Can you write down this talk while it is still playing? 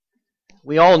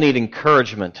We all need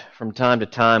encouragement from time to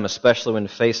time, especially when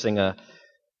facing a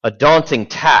daunting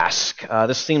task.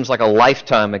 This seems like a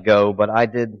lifetime ago, but I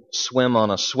did swim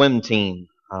on a swim team,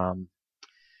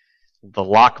 the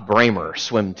Loch Bramer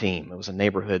swim team. It was a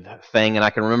neighborhood thing, and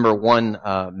I can remember one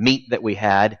meet that we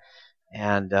had,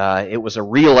 and it was a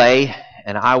relay,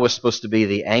 and I was supposed to be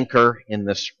the anchor in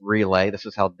this relay. This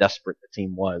is how desperate the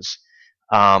team was.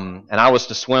 And I was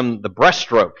to swim the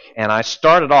breaststroke, and I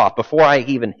started off, before I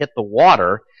even hit the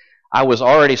water, I was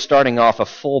already starting off a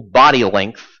full body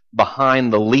length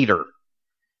behind the leader.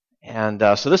 And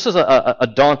so this is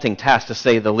a daunting task, to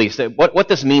say the least. What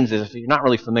this means is, if you're not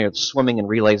really familiar with swimming and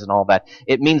relays and all that,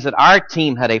 it means that our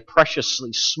team had a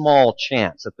preciously small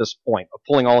chance at this point of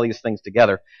pulling all these things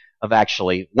together of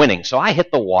actually winning. So I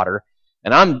hit the water,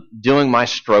 and I'm doing my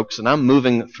strokes, and I'm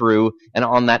moving through, and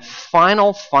on that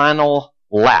final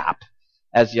lap,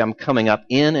 as I'm coming up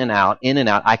in and out,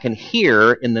 I can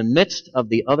hear in the midst of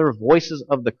the other voices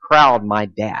of the crowd my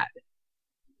dad.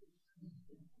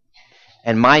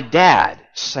 And my dad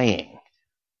saying,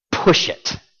 "Push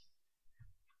it.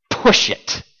 Push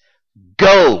it.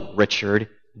 Go, Richard.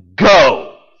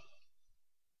 Go."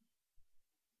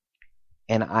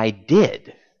 And I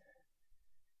did.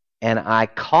 And I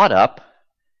caught up,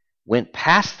 went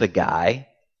past the guy,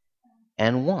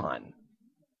 and won.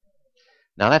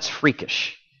 Now that's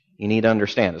freakish. You need to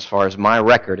understand, as far as my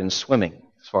record in swimming,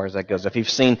 as far as that goes. If you've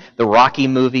seen the Rocky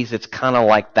movies, it's kind of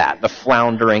like that. The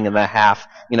floundering and the half,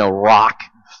 rock.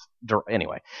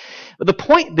 Anyway. But the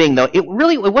point being, though, it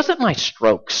wasn't my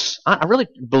strokes. I really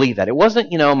believe that. It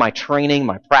wasn't, my training,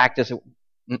 my practice. It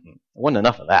wasn't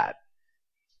enough of that.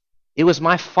 It was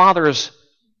my Father's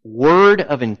word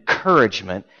of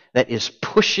encouragement that is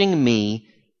pushing me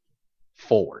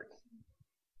forward.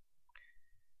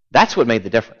 That's what made the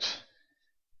difference.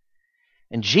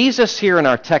 And Jesus here in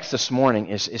our text this morning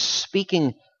is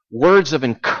speaking words of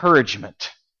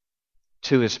encouragement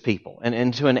to his people, and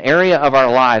into an area of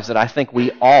our lives that I think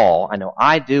we all, I know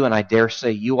I do, and I dare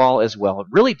say you all as well,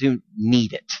 really do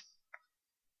need it.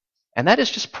 And that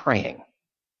is just praying.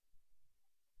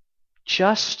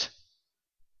 Just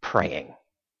praying.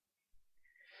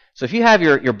 So if you have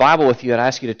your Bible with you, I'd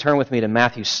ask you to turn with me to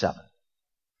Matthew 7.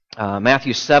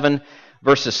 Matthew 7,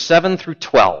 verses 7 through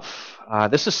 12.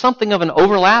 This is something of an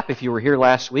overlap. If you were here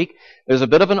last week, there's a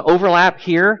bit of an overlap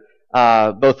here,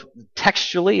 both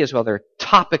textually as well as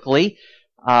topically.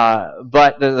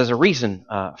 But there's a reason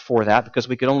for that, because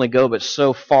we could only go but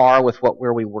so far with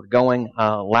where we were going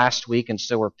last week, and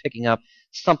so we're picking up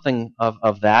something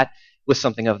of that with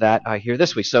something of that here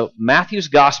this week. So Matthew's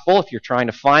Gospel, if you're trying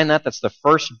to find that, that's the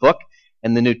first book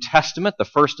in the New Testament, the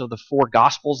first of the four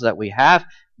Gospels that we have.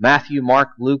 Matthew, Mark,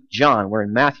 Luke, John. We're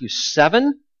in Matthew 7.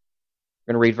 We're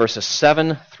going to read verses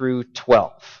 7 through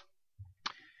 12.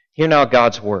 Hear now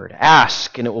God's word.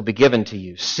 Ask, and it will be given to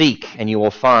you. Seek, and you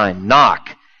will find.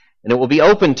 Knock, and it will be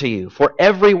opened to you. For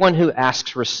everyone who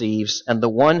asks receives, and the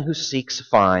one who seeks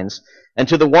finds, and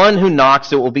to the one who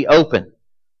knocks it will be open.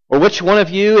 Or which one of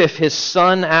you, if his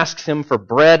son asks him for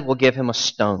bread, will give him a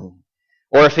stone?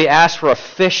 Or if he asks for a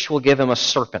fish, will give him a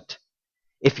serpent?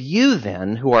 If you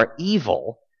then, who are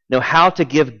evil, know how to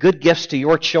give good gifts to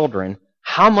your children,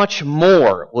 how much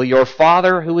more will your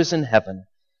Father who is in heaven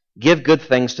give good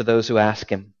things to those who ask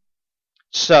him?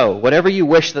 So, whatever you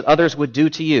wish that others would do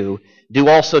to you, do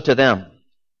also to them.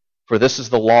 For this is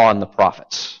the law and the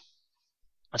prophets.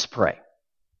 Let's pray.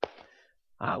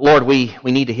 Lord, we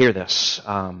need to hear this.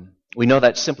 We know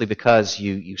that simply because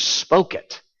you spoke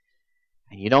it.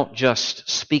 And you don't just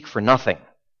speak for nothing.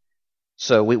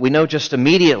 So we know just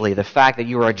immediately the fact that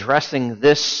you are addressing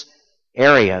this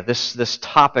area, this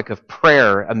topic of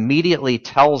prayer, immediately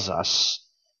tells us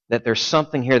that there's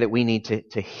something here that we need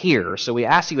to hear. So we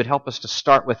ask you would help us to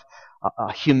start with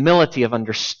a humility of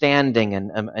understanding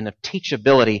and of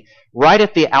teachability right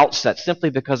at the outset, simply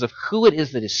because of who it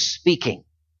is that is speaking.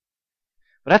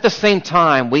 But at the same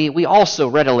time, we also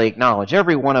readily acknowledge,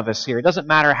 every one of us here, it doesn't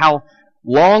matter how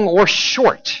long or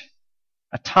short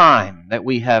a time that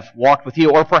we have walked with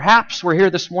you, or perhaps we're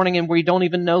here this morning and we don't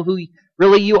even know who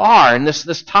really you are, and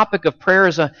this topic of prayer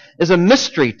is a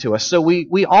mystery to us. So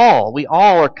we all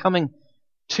are coming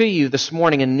to you this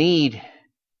morning in needing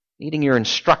your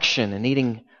instruction and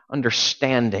needing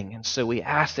understanding. And so we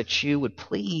ask that you would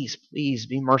please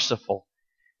be merciful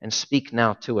and speak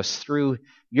now to us through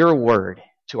your word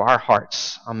to our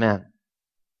hearts. Amen.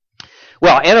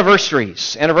 Well,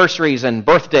 anniversaries and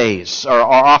birthdays are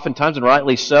oftentimes, and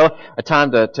rightly so, a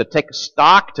time to take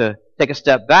stock, to take a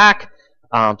step back,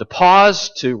 to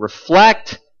pause, to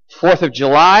reflect. 4th of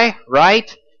July,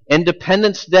 right?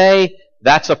 Independence Day,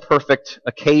 that's a perfect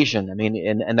occasion. I mean,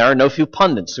 and there are no few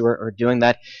pundits who are doing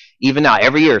that even now.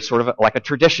 Every year, sort of like a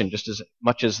tradition, just as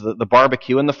much as the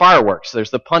barbecue and the fireworks.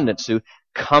 There's the pundits who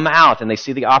come out and they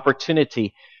see the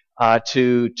opportunity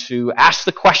to ask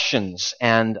the questions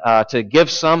and to give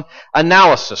some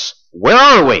analysis. Where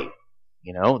are we?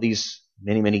 You know, these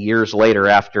many years later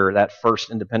after that first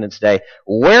Independence Day,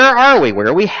 where are we? Where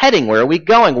are we heading? Where are we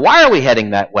going? Why are we heading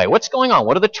that way? What's going on?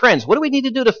 What are the trends? What do we need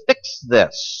to do to fix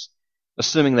this?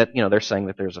 Assuming that, you know, they're saying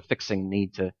that there's a fixing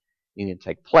need to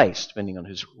take place, depending on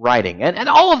who's writing. And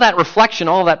all of that reflection,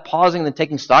 all of that pausing and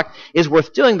taking stock is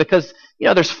worth doing because, you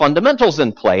know, there's fundamentals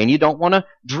in play, and you don't want to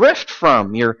drift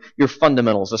from your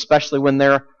fundamentals, especially when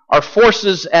there are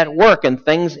forces at work and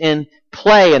things in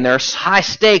play, and there's high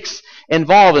stakes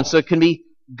involved. And so it can be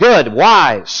good,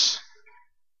 wise,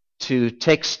 to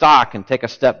take stock and take a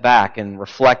step back and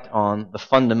reflect on the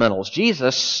fundamentals.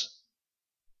 Jesus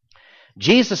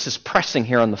is pressing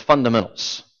here on the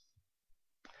fundamentals.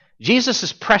 Jesus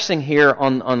is pressing here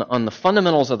on the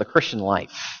fundamentals of the Christian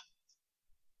life.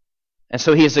 And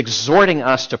so he is exhorting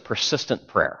us to persistent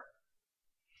prayer.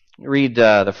 Read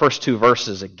the first two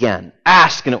verses again.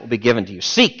 Ask and it will be given to you.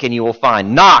 Seek and you will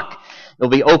find. Knock, it will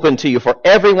be open to you. For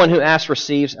everyone who asks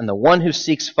receives, and the one who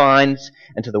seeks finds,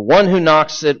 and to the one who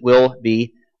knocks it will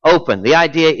be open. The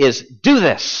idea is do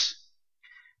this.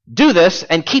 Do this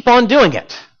and keep on doing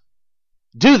it.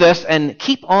 Do this and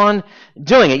keep on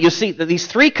doing it. You see these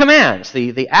three commands,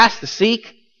 the ask, the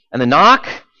seek, and the knock,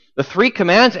 the three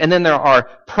commands, and then there are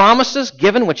promises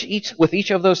given with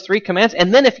each of those three commands.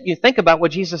 And then if you think about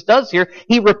what Jesus does here,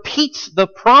 he repeats the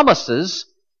promises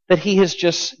that he has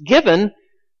just given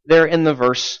there in the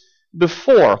verse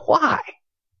before. Why?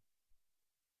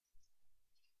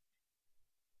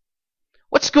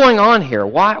 What's going on here?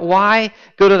 Why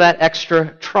go to that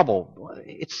extra trouble?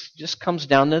 It just comes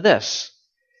down to this.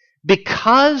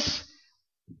 Because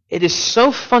it is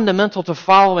so fundamental to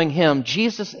following him,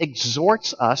 Jesus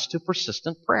exhorts us to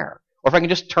persistent prayer. Or if I can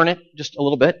just turn it just a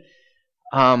little bit.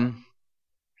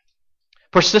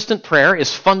 Persistent prayer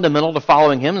is fundamental to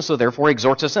following him, and so therefore he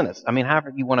exhorts us in it. I mean,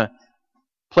 however you want to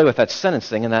play with that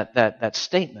sentencing and that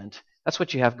statement, that's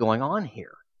what you have going on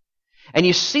here. And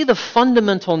you see the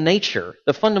fundamental nature,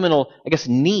 the fundamental,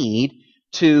 need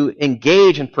to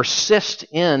engage and persist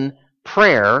in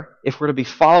prayer if we're to be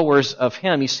followers of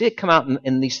him. You see it come out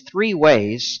in these three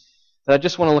ways that I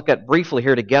just want to look at briefly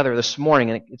here together this morning,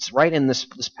 and it's right in this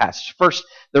passage. First,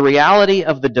 the reality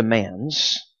of the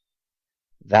demands.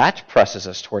 That presses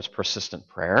us towards persistent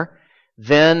prayer.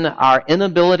 Then our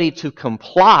inability to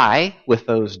comply with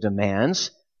those demands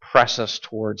press us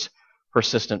towards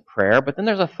persistent prayer. But then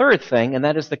there's a third thing, and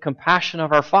that is the compassion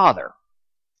of our Father.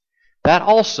 That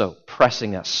also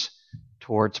pressing us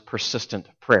towards persistent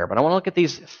prayer. But I want to look at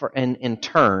these in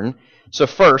turn. So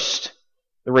first,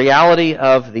 the reality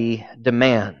of the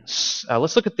demands.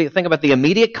 Let's think about the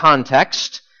immediate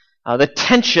context, the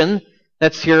tension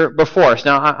that's here before us.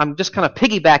 Now, I'm just kind of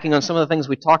piggybacking on some of the things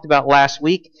we talked about last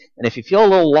week. And if you feel a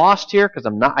little lost here, because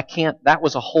that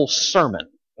was a whole sermon.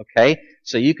 Okay?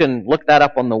 So you can look that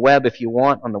up on the web if you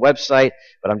want, on the website,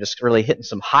 but I'm just really hitting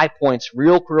some high points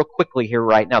real quickly here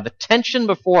right now. The tension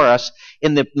before us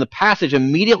in the passage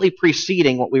immediately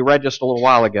preceding what we read just a little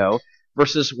while ago,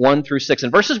 verses 1 through 6. In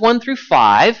verses 1 through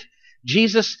 5,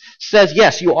 Jesus says,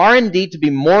 yes, you are indeed to be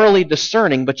morally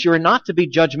discerning, but you are not to be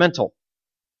judgmental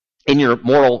in your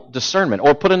moral discernment.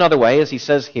 Or put another way, as he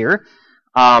says here,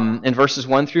 in verses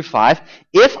 1 through 5,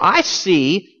 if I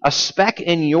see a speck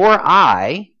in your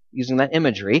eye, using that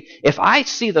imagery, if I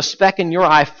see the speck in your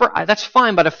eye, that's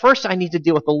fine, but at first I need to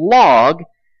deal with the log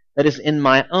that is in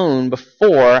my own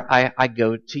before I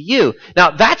go to you.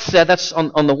 Now, that said, that's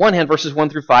on the one hand, verses 1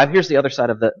 through 5. Here's the other side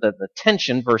of the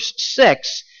tension, verse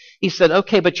 6. He said,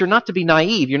 okay, but you're not to be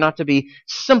naive. You're not to be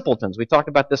simpletons. We talked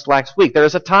about this last week. There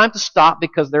is a time to stop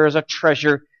because there is a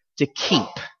treasure to keep.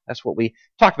 That's what we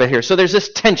talked about here. So there's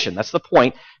this tension. That's the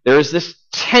point. There is this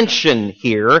tension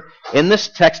here in this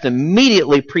text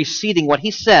immediately preceding what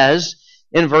he says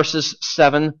in verses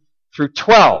 7 through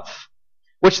 12,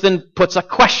 which then puts a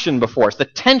question before us. The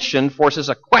tension forces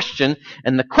a question,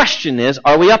 and the question is,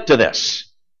 are we up to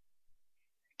this?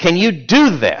 Can you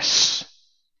do this?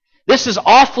 This is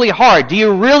awfully hard. Do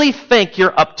you really think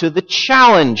you're up to the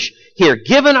challenge here?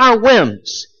 Given our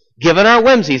whims, given our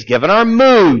whimsies, given our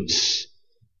moods,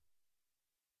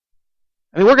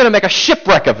 we're going to make a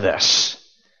shipwreck of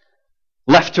this,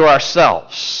 left to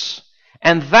ourselves.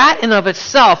 And that in of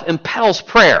itself impels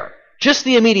prayer. Just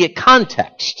the immediate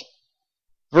context.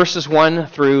 Verses 1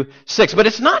 through 6. But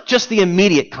it's not just the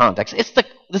immediate context.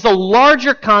 There's a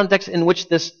larger context in which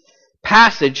this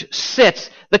passage sits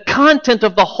the content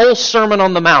of the whole Sermon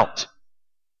on the Mount.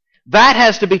 That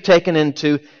has to be taken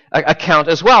into account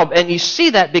as well. And you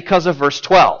see that because of verse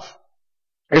 12.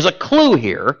 There's a clue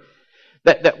here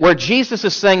that where Jesus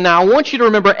is saying, now I want you to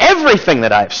remember everything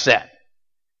that I've said.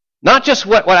 Not just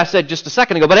what I said just a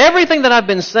second ago, but everything that I've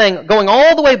been saying going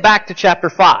all the way back to chapter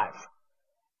 5.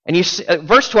 And you see,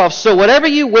 verse 12, so whatever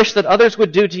you wish that others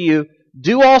would do to you,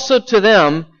 do also to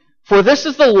them, for this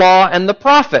is the law and the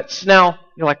prophets. Now,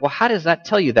 you're like, well, how does that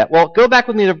tell you that? Well, go back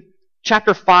with me to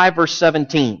chapter 5, verse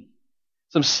 17.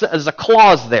 There's a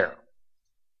clause there,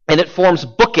 and it forms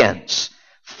bookends.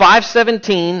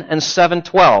 5:17 and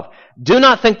 7:12. Do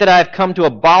not think that I have come to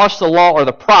abolish the law or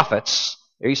the prophets.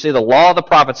 There you see the law of the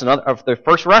prophets, of the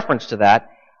first reference to that.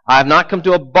 I have not come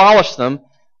to abolish them,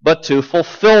 but to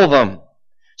fulfill them.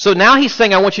 So now he's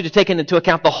saying, I want you to take into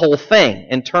account the whole thing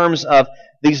in terms of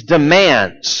these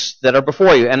demands that are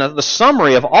before you. And the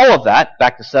summary of all of that,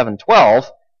 back to 7:12,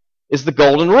 is the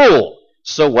golden rule.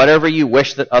 So whatever you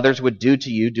wish that others would do to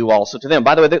you, do also to them.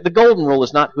 By the way, the golden rule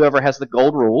is not whoever has the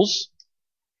gold rules.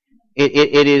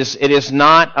 It is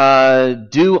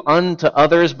not do unto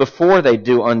others before they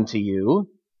do unto you.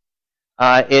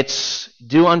 It's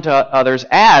do unto others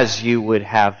as you would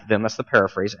have them. That's the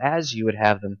paraphrase. As you would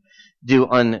have them do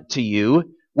unto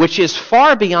you, which is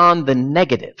far beyond the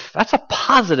negative. That's a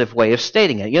positive way of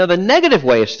stating it. You know, the negative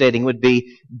way of stating would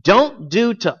be don't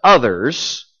do to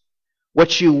others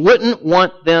what you wouldn't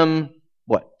want them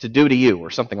to do to you, or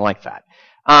something like that.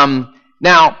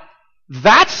 Now,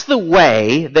 that's the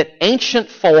way that ancient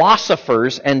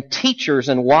philosophers and teachers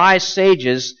and wise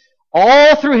sages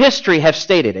all through history have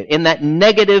stated it, in that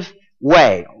negative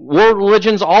way. World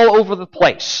religions all over the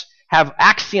place have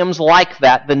axioms like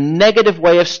that, the negative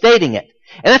way of stating it.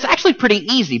 And that's actually pretty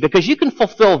easy, because you can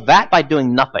fulfill that by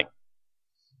doing nothing.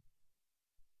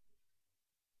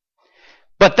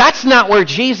 But that's not where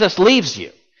Jesus leaves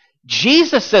you.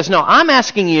 Jesus says, no, I'm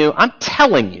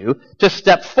telling you to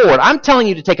step forward. I'm telling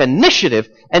you to take initiative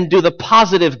and do the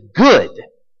positive good.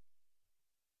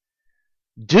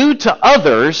 Do to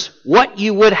others what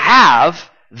you would have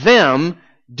them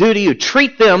do to you.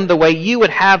 Treat them the way you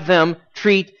would have them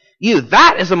treat you.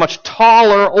 That is a much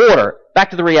taller order.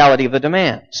 Back to the reality of the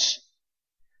demands.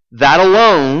 That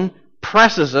alone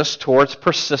presses us towards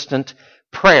persistent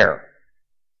prayer.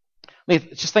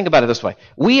 Just think about it this way.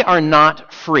 We are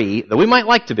not free, though we might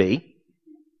like to be,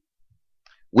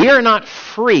 we are not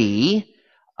free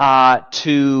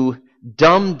to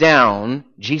dumb down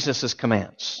Jesus'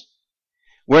 commands.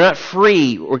 We're not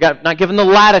free, we're not given the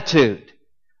latitude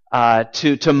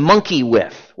to monkey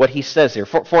with what he says here.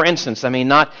 For instance,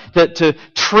 not to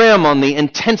trim on the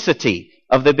intensity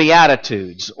of the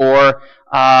Beatitudes or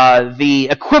the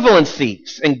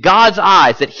equivalencies in God's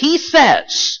eyes that he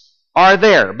says are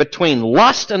there between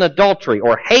lust and adultery,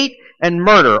 or hate and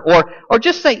murder, or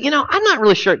just say, I'm not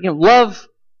really sure, love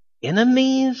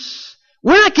enemies.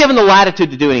 We're not given the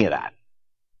latitude to do any of that.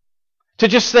 To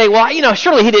just say, well,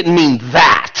 surely he didn't mean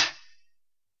that.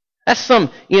 That's some,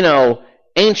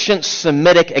 ancient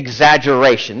Semitic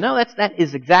exaggeration. No, that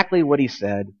is exactly what he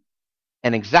said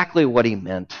and exactly what he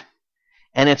meant.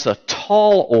 And it's a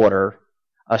tall order,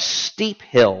 a steep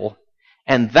hill,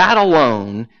 and that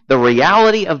alone, the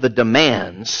reality of the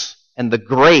demands and the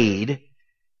grade,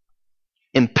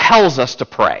 impels us to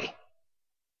pray.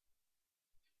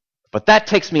 But that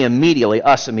takes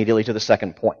us immediately to the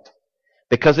second point.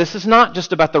 Because this is not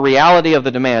just about the reality of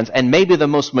the demands, and maybe the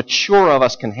most mature of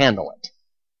us can handle it.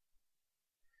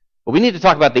 But we need to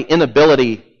talk about the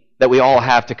inability that we all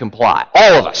have to comply,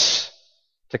 all of us,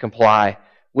 to comply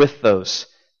with those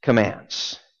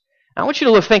commands. Now, I want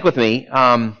you to think with me,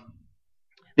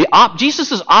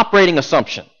 Jesus' operating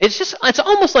assumption. It's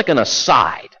almost like an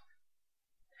aside.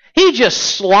 He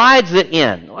just slides it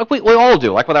in, like we all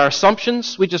do. Like with our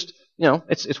assumptions, we just,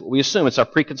 we assume. It's our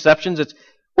preconceptions.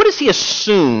 What does he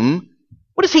assume?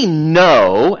 What does he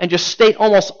know? And just state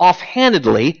almost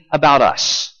offhandedly about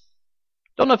us.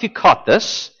 Don't know if you caught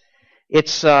this.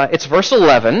 It's verse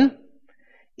 11.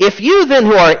 If you then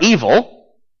who are evil,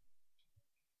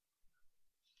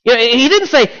 he didn't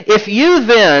say, if you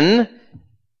then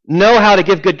know how to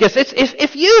give good gifts. It's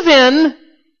if you then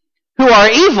who are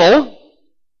evil,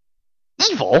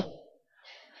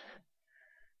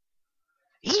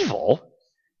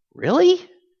 really?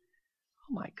 Oh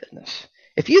my goodness.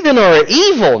 If you then are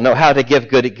evil, know how to give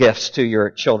good gifts to your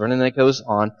children. And then it goes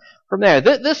on from there.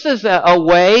 This is a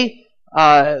way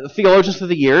theologians through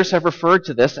the years have referred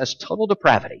to this as total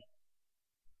depravity.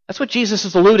 That's what Jesus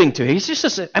is alluding to. He's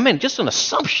just an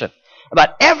assumption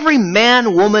about every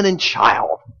man, woman, and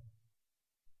child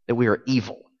that we are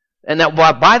evil. And now,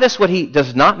 by this, what he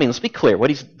does not mean, let's be clear,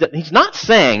 he's not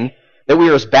saying that we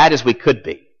are as bad as we could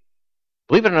be.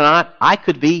 Believe it or not, I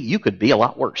could be, you could be a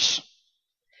lot worse.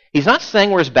 He's not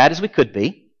saying we're as bad as we could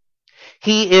be.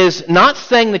 He is not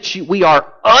saying that we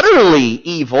are utterly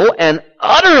evil and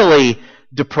utterly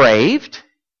depraved.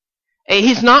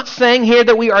 He's not saying here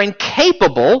that we are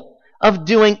incapable of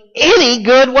doing any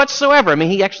good whatsoever. I mean,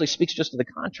 he actually speaks just to the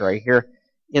contrary here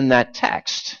in that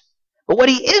text. But what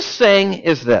he is saying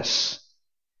is this,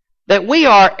 that we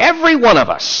are, every one of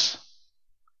us,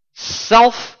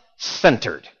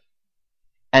 self-centered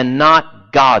and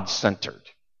not God-centered.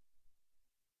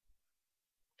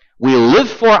 We live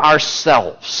for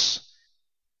ourselves.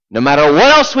 No matter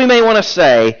what else we may want to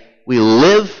say, we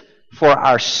live for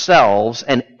ourselves,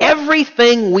 and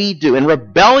everything we do, in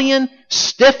rebellion,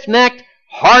 stiff-necked,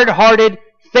 hard-hearted,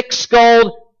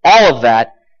 thick-skulled, all of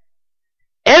that,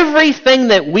 everything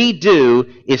that we do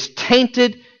is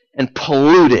tainted and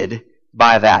polluted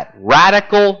by that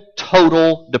radical,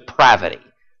 total depravity.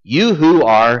 You who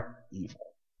are evil.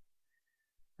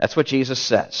 That's what Jesus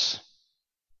says.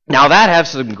 Now that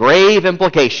has some grave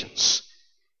implications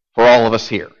for all of us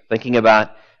here, thinking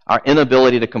about our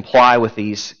inability to comply with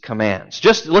these commands.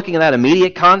 Just looking at that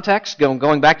immediate context,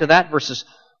 going back to that, verses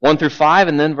 1 through 5,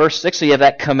 and then verse 6, so you have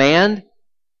that command,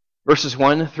 verses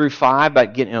 1 through 5,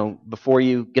 about before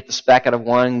you get the speck out of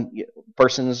one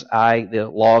person's eye, the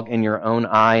log in your own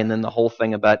eye, and then the whole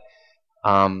thing about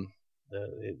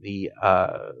the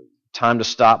time to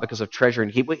stop because of treasure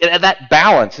and keep. That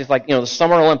balance is like, the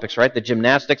Summer Olympics, right? The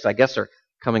gymnastics, I guess, are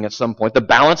coming at some point. The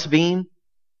balance beam,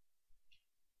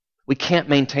 we can't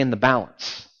maintain the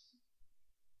balance.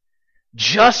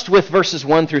 Just with verses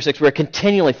 1 through 6, we're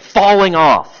continually falling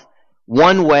off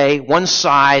one way, one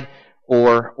side,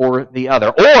 or the other.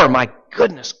 Or, my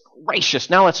goodness gracious,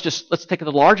 now let's take it to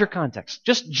the larger context.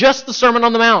 Just the Sermon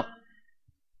on the Mount.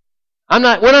 We're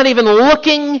not even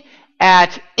looking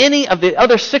at any of the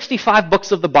other 65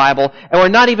 books of the Bible, and we're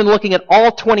not even looking at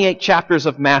all 28 chapters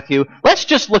of Matthew. Let's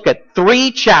just look at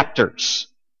 3 chapters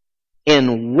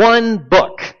in one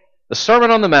book. The Sermon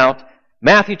on the Mount,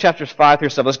 Matthew chapters 5 through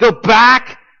 7. Let's go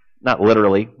back, not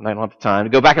literally, I don't have time,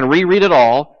 to go back and reread it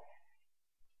all.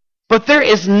 But there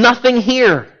is nothing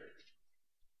here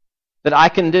that I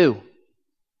can do.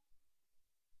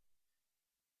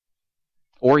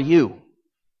 Or you.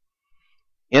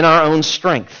 In our own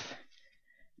strength.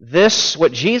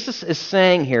 What Jesus is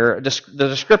saying here, the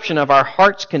description of our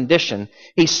heart's condition,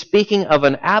 he's speaking of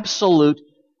an absolute,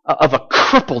 of a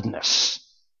crippledness,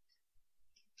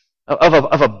 of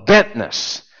a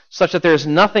bentness, such that there's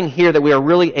nothing here that we are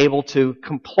really able to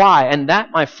comply. And that,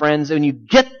 my friends, when you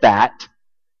get that,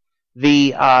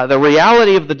 the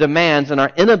reality of the demands and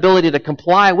our inability to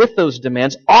comply with those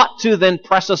demands ought to then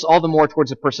press us all the more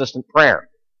towards a persistent prayer.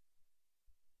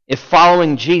 If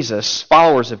following Jesus,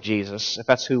 followers of Jesus, if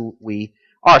that's who we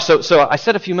are. So I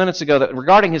said a few minutes ago that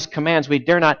regarding his commands, we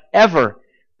dare not ever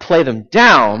play them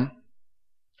down.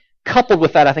 Coupled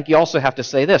with that, I think you also have to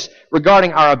say this.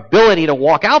 Regarding our ability to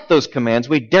walk out those commands,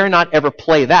 we dare not ever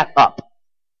play that up.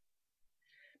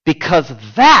 Because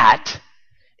that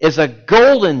is a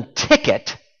golden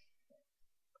ticket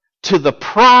to the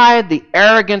pride, the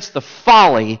arrogance, the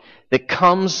folly that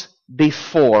comes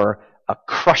before a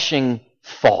crushing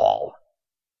fall.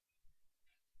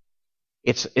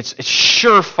 It's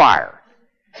surefire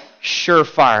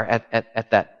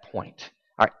at that point.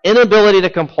 Our inability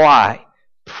to comply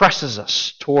presses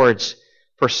us towards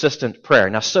persistent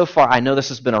prayer. Now, so far, I know this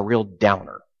has been a real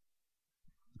downer.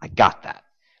 I got that.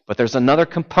 But there's another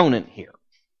component here.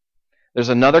 There's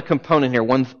another component here,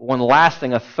 one last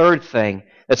thing, a third thing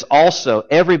that's also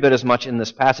every bit as much in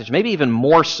this passage, maybe even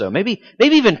more so, maybe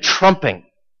even trumping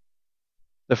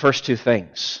the first two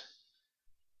things.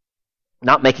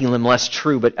 Not making them less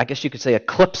true, but I guess you could say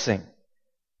eclipsing.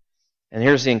 And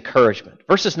here's the encouragement.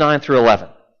 Verses 9 through 11.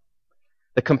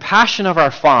 The compassion of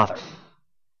our Father.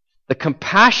 The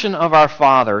compassion of our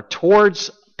Father towards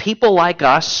people like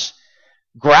us,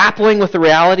 grappling with the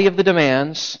reality of the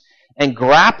demands, and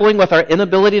grappling with our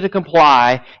inability to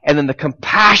comply, and then the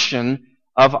compassion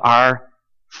of our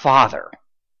Father.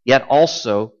 Yet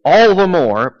also, all the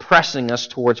more, pressing us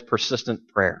towards persistent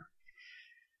prayer.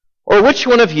 Or which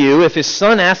one of you, if his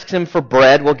son asks him for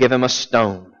bread, will give him a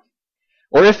stone?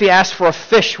 Or if he asks for a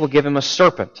fish, will give him a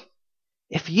serpent?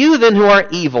 If you then who are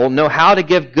evil know how to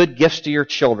give good gifts to your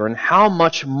children, how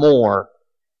much more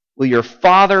will your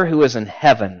Father who is in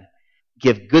heaven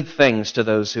give good things to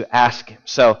those who ask him?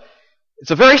 So, it's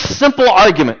a very simple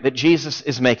argument that Jesus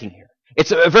is making here.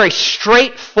 It's a very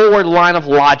straightforward line of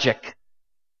logic.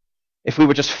 If we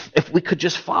could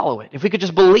just follow it, if we could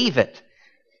just believe it.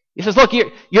 He says, look,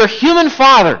 your human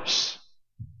fathers,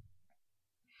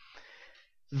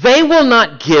 they will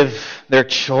not give their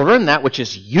children that which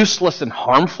is useless and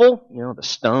harmful, the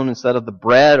stone instead of the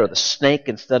bread or the snake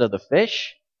instead of the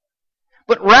fish.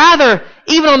 But rather,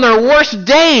 even on their worst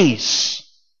days,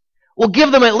 will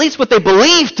give them at least what they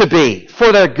believe to be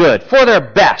for their good, for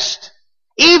their best.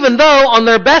 Even though on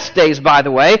their best days, by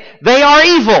the way, they are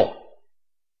evil.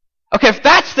 Okay, if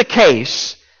that's the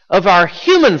case of our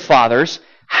human fathers,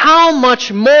 how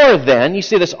much more then, you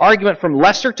see this argument from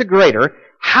lesser to greater,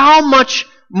 how much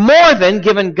more then,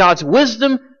 given God's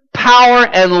wisdom, power,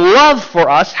 and love for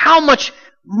us, how much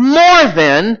more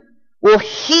then will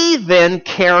He then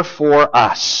care for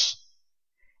us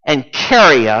and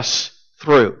carry us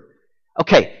through?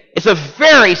 Okay, it's a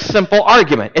very simple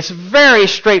argument. It's very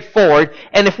straightforward,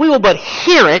 and if we will but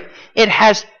hear it, it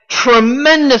has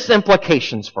tremendous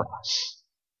implications for us.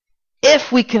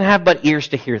 If we can have but ears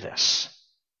to hear this.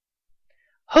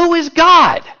 Who is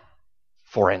God,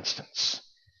 for instance?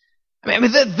 I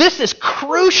mean, this is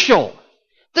crucial.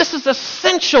 This is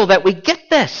essential that we get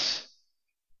this.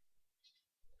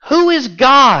 Who is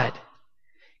God?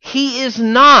 He is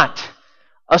not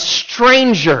a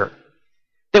stranger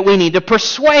that we need to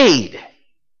persuade.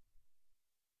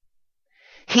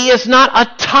 He is not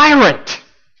a tyrant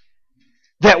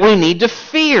that we need to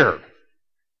fear.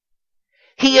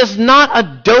 He is not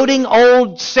a doting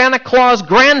old Santa Claus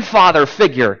grandfather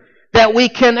figure that we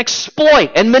can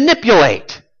exploit and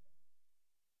manipulate.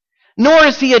 Nor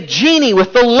is he a genie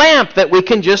with the lamp that we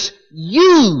can just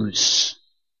use.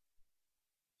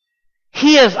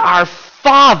 He is our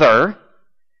Father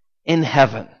in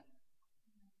heaven.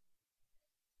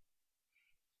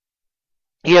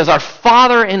 He is our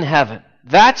Father in heaven.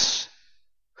 That's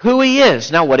who He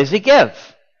is. Now, what does He give?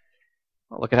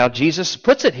 Well, look at how Jesus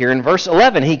puts it here in verse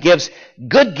 11. He gives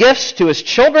good gifts to His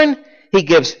children. He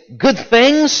gives good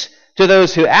things to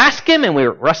those who ask Him. And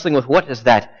we're wrestling with what does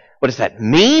that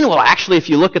mean? Well, actually, if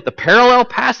you look at the parallel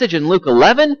passage in Luke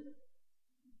 11,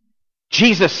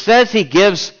 Jesus says He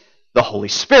gives the Holy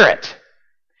Spirit,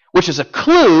 which is a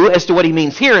clue as to what He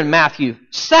means here in Matthew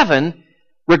 7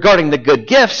 regarding the good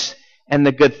gifts and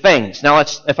the good things. Now,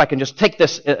 if I can just take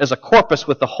this as a corpus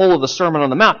with the whole of the Sermon on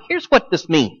the Mount, here's what this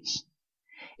means.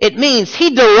 It means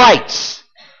He delights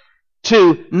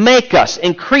to make us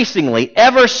increasingly,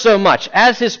 ever so much,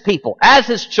 as His people, as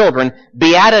His children,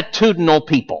 beatitudinal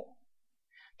people.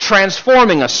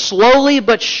 Transforming us slowly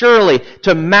but surely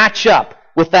to match up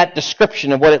with that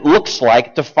description of what it looks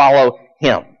like to follow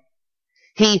Him.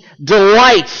 He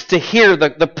delights to hear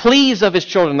the pleas of His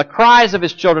children, the cries of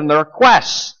His children, the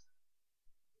requests.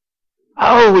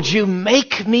 Oh, would you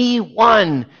make me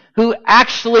one who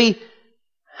actually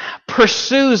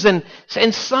pursues and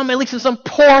at least in some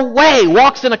poor way,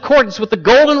 walks in accordance with the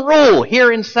golden rule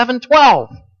here in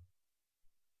 7:12.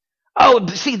 Oh,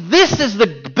 see, this is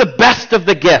the best of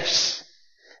the gifts.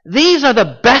 These are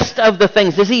the best of the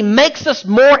things, as He makes us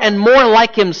more and more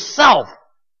like Himself.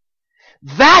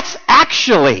 That's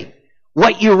actually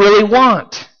what you really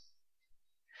want.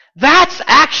 That's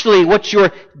actually what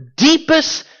your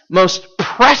deepest, most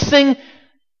pressing,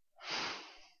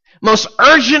 most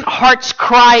urgent heart's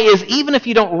cry is, even if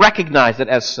you don't recognize it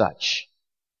as such.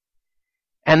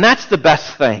 And that's the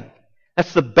best thing.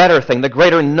 That's the better thing, the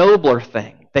greater, nobler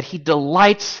thing that He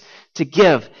delights to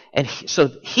give. And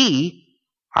so He,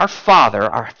 our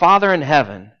Father in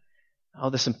heaven,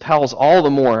 this impels all the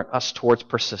more us towards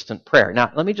persistent prayer.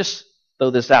 Now, let me just throw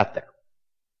this out there.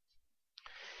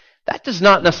 That does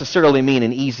not necessarily mean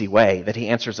an easy way that He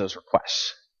answers those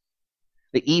requests.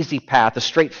 The easy path, the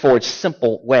straightforward,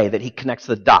 simple way that He connects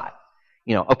the dot.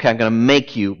 Okay, I'm going to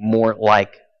make you more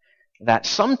like that.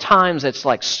 Sometimes it's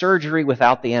like surgery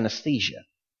without the anesthesia.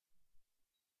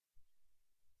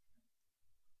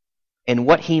 And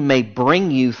what He may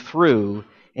bring you through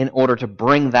in order to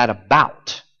bring that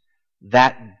about,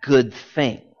 that good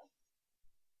thing.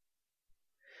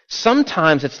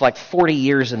 Sometimes it's like 40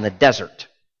 years in the desert,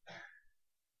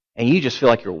 and you just feel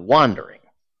like you're wandering.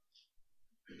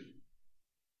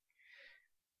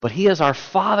 But He is our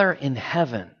Father in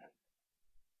heaven.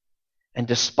 And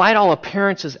despite all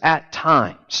appearances at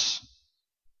times,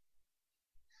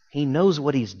 He knows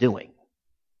what He's doing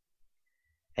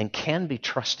and can be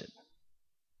trusted.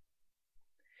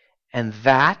 And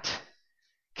that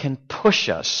can push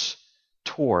us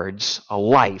towards a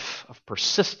life of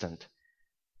persistent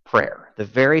prayer. The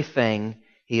very thing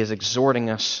He is exhorting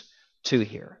us to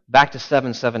here. Back to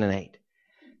 7, 7, and 8.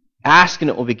 Ask and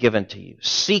it will be given to you.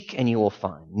 Seek and you will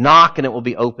find. Knock and it will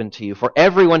be opened to you. For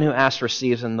everyone who asks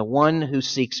receives, and the one who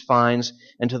seeks finds,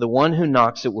 and to the one who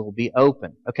knocks it will be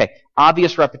open. Okay,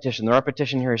 obvious repetition. The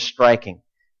repetition here is striking.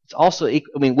 It's also,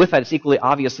 with that, it's equally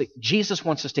obvious that Jesus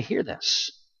wants us to hear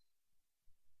this.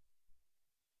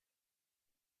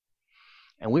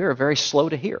 And we are very slow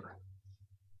to hear.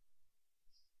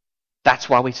 That's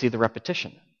why we see the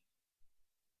repetition.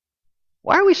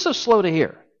 Why are we so slow to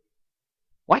hear?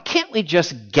 Why can't we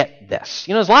just get this?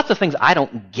 There's lots of things I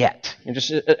don't get,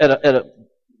 just at a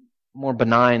more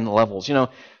benign levels.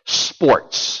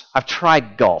 Sports. I've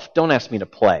tried golf. Don't ask me to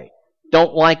play.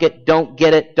 Don't like it, don't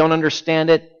get it, don't understand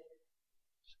it.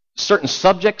 Certain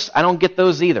subjects, I don't get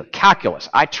those either. Calculus,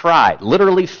 I tried,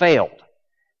 literally failed.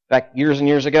 In fact, years and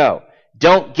years ago.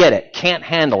 Don't get it, can't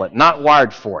handle it, not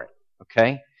wired for it.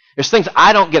 Okay? There's things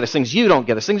I don't get, there's things you don't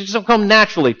get, there's things that just don't come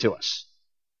naturally to us.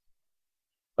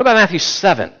 What about Matthew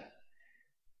 7?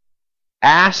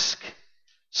 Ask,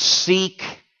 seek,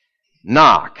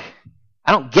 knock.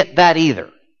 I don't get that either.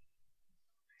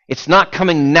 It's not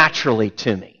coming naturally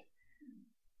to me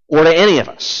or to any of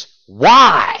us.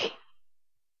 Why?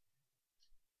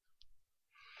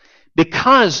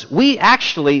 Because we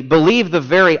actually believe the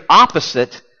very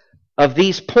opposite of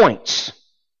these points.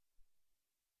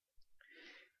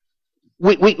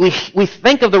 We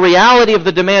think of the reality of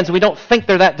the demands and we don't think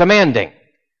they're that demanding.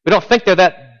 We don't think they're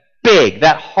that big,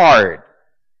 that hard.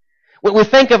 We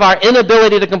think of our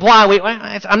inability to comply.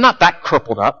 I'm not that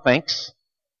crippled up, thanks.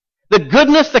 The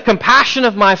goodness, the compassion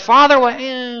of my Father,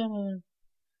 we're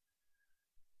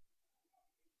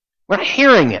not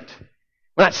hearing it.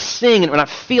 We're not seeing it. We're not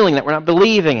feeling it. We're not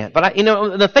believing it. But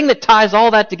the thing that ties all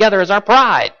that together is our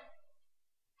pride.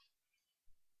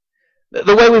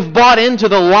 The way we've bought into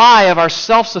the lie of our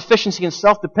self-sufficiency and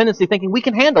self-dependency, thinking we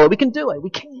can handle it, we can do it.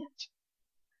 We can't.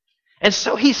 And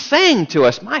so he's saying to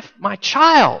us, my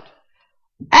child,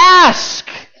 ask,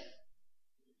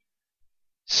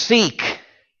 seek,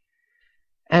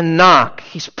 and knock.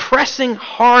 He's pressing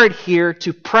hard here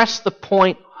to press the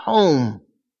point home.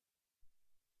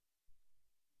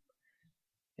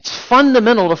 It's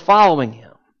fundamental to following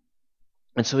him.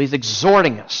 And so he's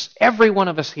exhorting us, every one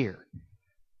of us here,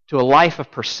 to a life of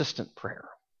persistent prayer.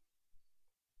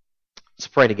 Let's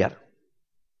pray together.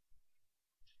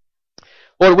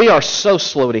 Lord, we are so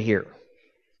slow to hear.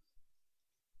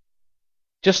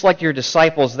 Just like your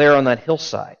disciples there on that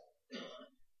hillside.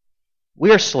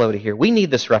 We are slow to hear. We need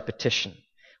this repetition.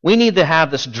 We need to have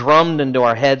this drummed into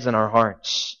our heads and our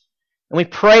hearts. And we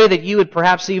pray that you would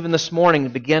perhaps even this morning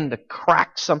begin to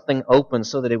crack something open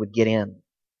so that it would get in.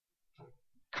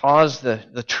 Cause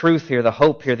the truth here, the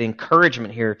hope here, the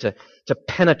encouragement here to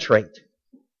penetrate.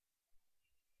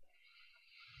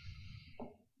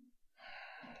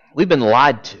 We've been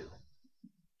lied to.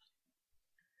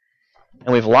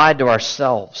 And we've lied to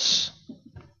ourselves.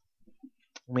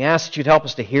 And we ask that you'd help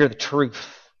us to hear the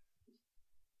truth.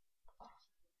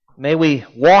 May we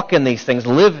walk in these things,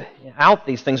 live out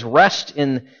these things, rest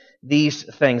in these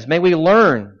things. May we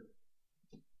learn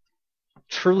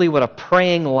truly what a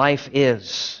praying life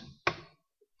is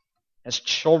as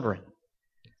children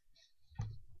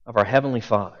of our Heavenly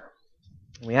Father.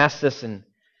 And we ask this in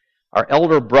our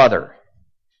elder brother,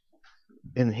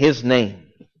 in His name,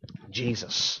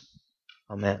 Jesus.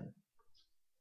 Amen.